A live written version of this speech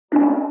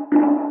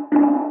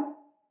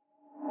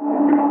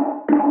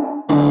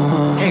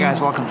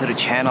welcome to the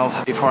channel.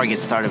 Before I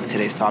get started with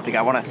today's topic,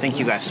 I want to thank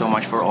you guys so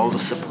much for all the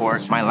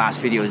support. My last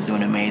video is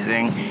doing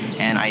amazing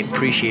and I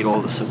appreciate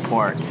all the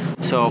support.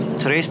 So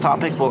today's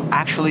topic will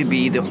actually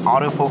be the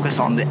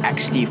autofocus on the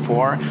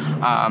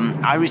XT4.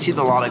 I received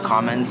a lot of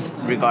comments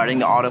regarding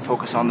the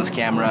autofocus on this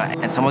camera,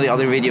 and some of the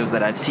other videos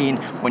that I've seen,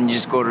 when you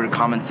just go to the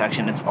comment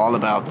section, it's all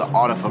about the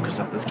autofocus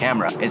of this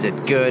camera. Is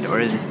it good or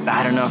is it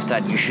bad enough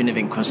that you shouldn't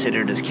even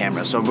consider this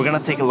camera? So we're gonna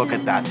take a look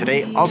at that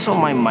today. Also,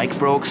 my mic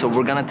broke, so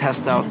we're gonna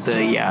test out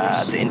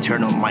the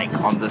internal mic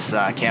on this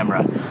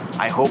camera.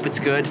 I hope it's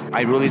good.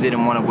 I really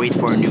didn't want to wait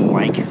for a new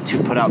mic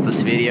to put out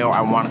this video.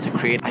 I wanted to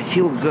create. I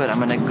feel good.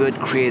 I'm in a good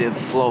creative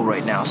flow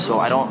right now, so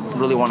I don't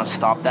really want to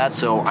stop that.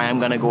 So I am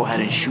gonna go ahead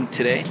and shoot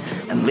today,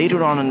 and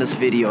later on in this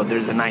video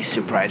there's a nice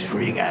surprise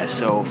for you guys.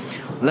 So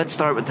let's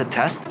start with the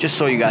test. Just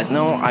so you guys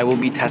know, I will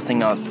be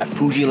testing out a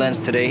Fuji lens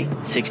today,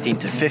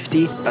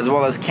 16-50, as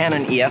well as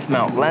Canon EF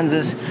mount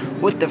lenses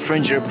with the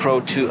Fringer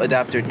Pro 2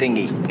 adapter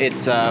thingy.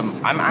 It's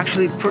I'm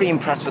actually pretty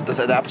impressed with this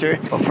adapter,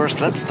 but first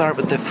let's start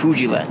with the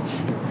Fuji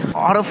lens.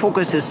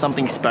 Autofocus is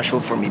something special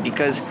for me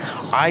because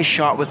I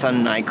shot with a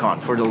Nikon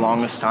for the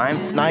longest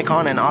time.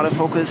 Nikon and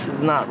autofocus is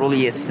not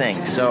really a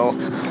thing, so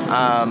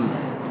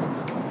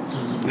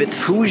with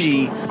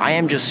Fuji, I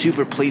am just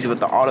super pleased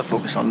with the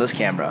autofocus on this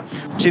camera.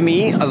 To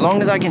me, as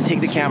long as I can take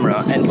the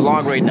camera and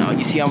vlog right now,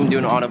 you see I'm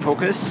doing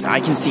autofocus,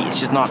 I can see it's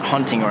just not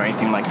hunting or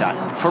anything like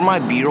that. For my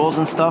B-rolls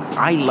and stuff,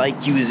 I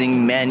like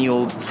using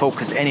manual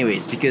focus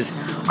anyways because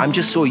I'm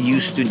just so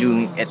used to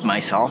doing it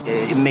myself.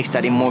 It makes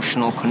that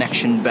emotional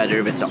connection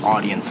better with the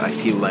audience, I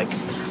feel like.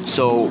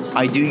 So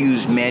I do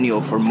use manual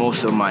for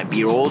most of my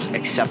B-rolls,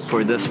 except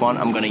for this one.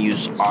 I'm gonna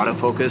use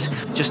autofocus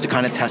just to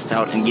kind of test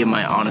out and give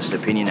my honest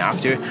opinion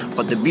after,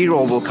 but the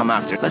B-roll will come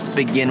after. Let's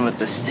begin with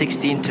the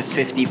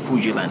 16-50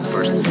 Fuji lens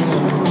first.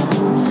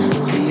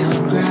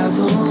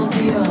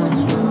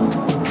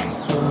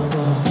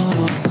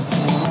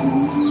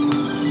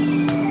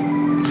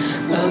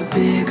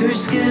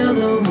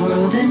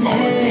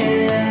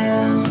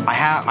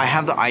 I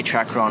have the eye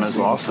tracker on as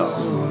well, so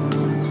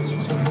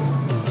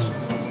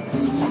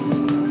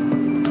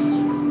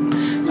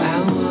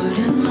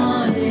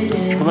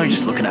people are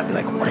just looking at me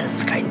like, what is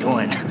this guy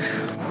doing?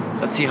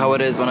 Let's see how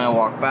it is when I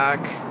walk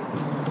back.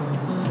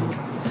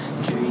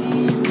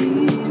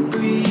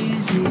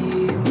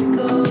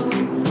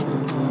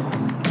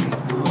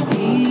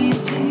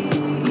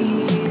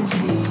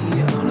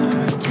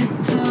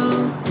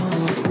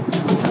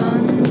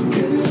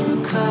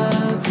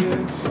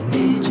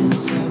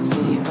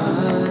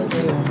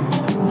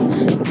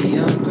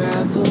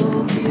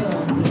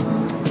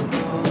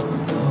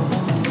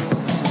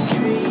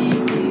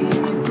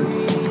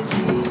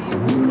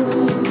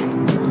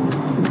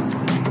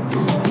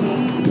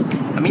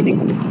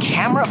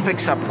 Camera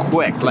picks up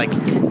quick, like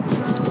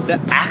the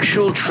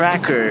actual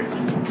tracker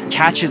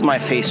catches my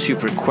face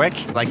super quick.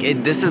 Like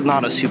this is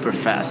not a super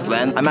fast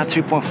lens. I'm at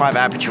 3.5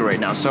 aperture right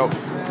now, so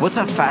with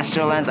a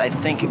faster lens I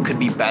think it could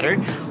be better,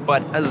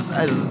 but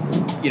as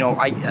you know,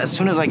 as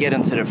soon as I get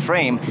into the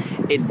frame,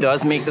 it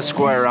does make the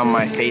square around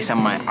my face and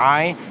my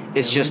eye.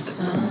 It's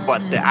just,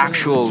 but the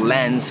actual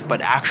lens, but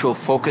actual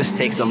focus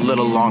takes a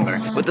little longer.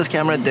 With this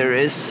camera, there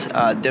is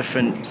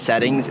different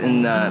settings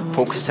in the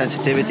focus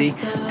sensitivity.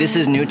 This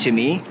is new to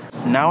me.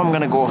 Now I'm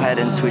gonna go ahead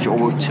and switch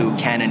over to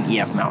Canon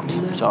EF mount.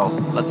 So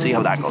let's see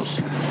how that goes.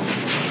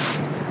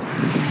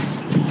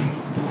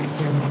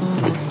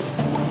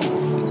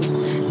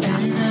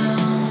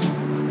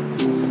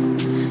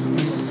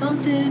 There's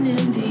something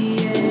in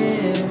the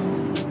air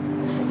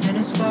and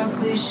a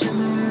sparkly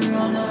shimmer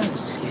on our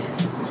skin.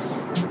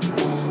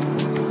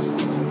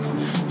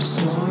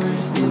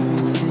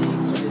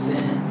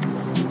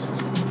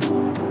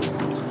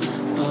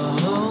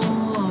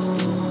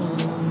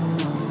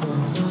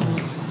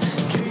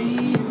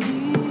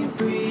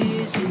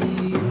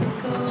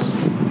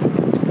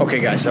 Okay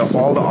guys, so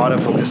all the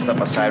autofocus stuff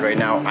aside right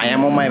now, I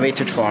am on my way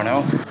to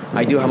Toronto.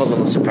 I do have a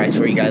little surprise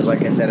for you guys,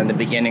 like I said in the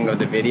beginning of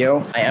the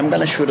video. I am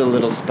gonna shoot a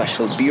little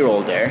special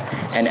B-roll there,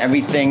 and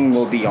everything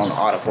will be on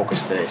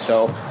autofocus today.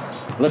 So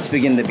let's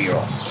begin the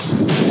B-roll.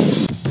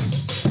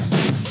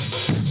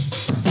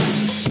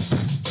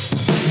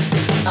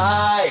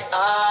 I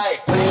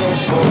wait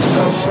for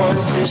someone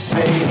to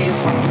save.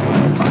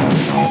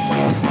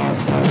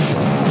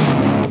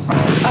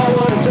 I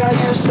wanna tell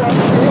you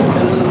something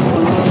new.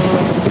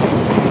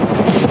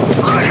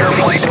 Roger,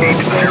 flight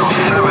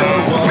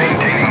 807,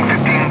 maintaining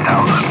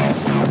 15,000.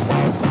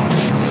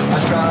 I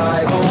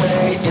drive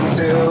away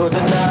into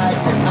the night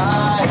and I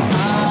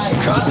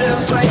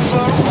contemplate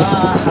for a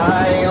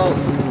while.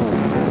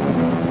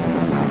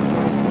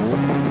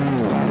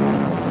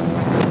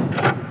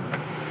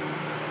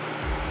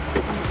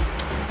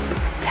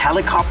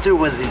 Helicopter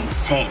was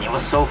insane. It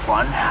was so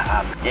fun.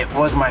 It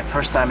was my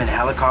first time in a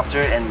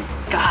helicopter, and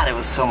God, it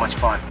was so much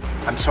fun.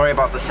 I'm sorry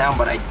about the sound,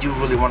 but I do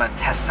really want to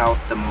test out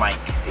the mic,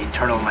 the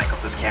internal mic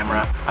of this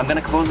camera. I'm gonna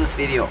close this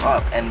video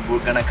up and we're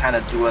gonna kind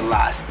of do a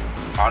last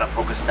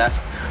autofocus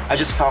test. I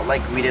just felt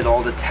like we did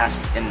all the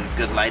tests in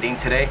good lighting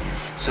today,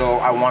 so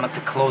I wanted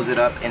to close it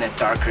up in a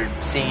darker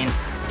scene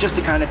just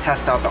to kind of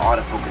test out the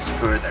autofocus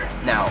further.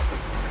 Now,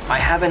 I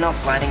have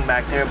enough lighting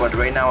back there, but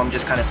right now I'm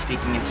just kind of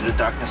speaking into the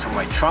darkness of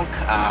my trunk.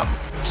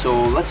 So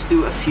let's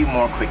do a few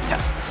more quick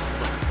tests.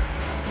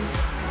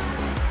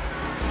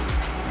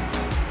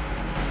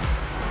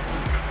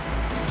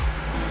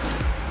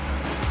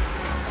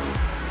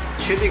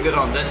 Should be good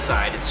on this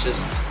side. It's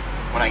just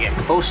when I get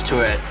close to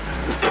it,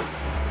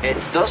 it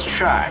does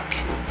track.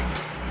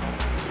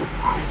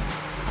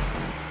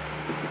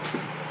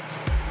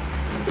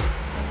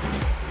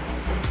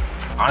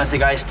 Honestly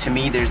guys, to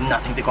me there's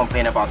nothing to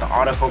complain about the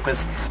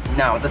autofocus.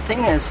 Now the thing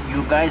is,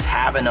 you guys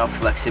have enough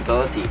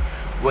flexibility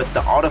with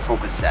the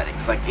autofocus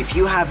settings. Like if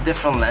you have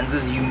different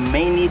lenses, you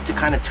may need to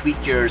kind of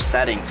tweak your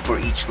settings for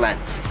each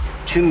lens.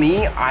 To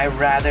me, I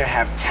rather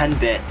have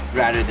 10-bit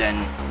rather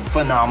than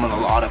phenomenal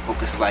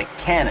autofocus like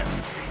Canon.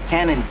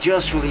 Canon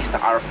just released the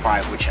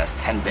R5, which has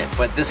 10-bit,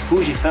 but this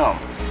Fujifilm,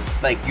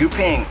 like you're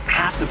paying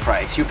half the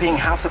price. You're paying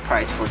half the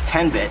price for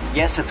 10-bit.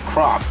 Yes, it's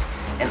cropped.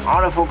 And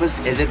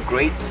autofocus, is it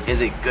great?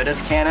 Is it good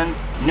as Canon?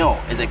 No.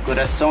 Is it good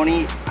as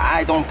Sony?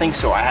 I don't think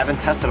so. I haven't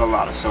tested a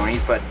lot of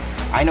Sonys, but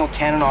I know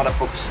Canon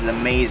autofocus is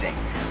amazing.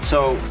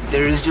 So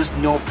there is just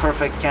no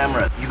perfect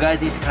camera. You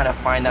guys need to kind of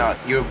find out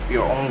your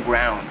own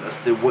grounds as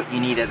to what you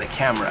need as a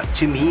camera.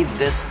 To me,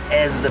 this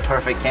is the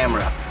perfect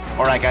camera.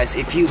 Alright guys,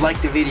 if you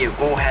liked the video,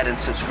 go ahead and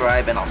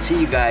subscribe, and I'll see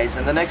you guys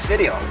in the next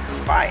video.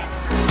 Bye.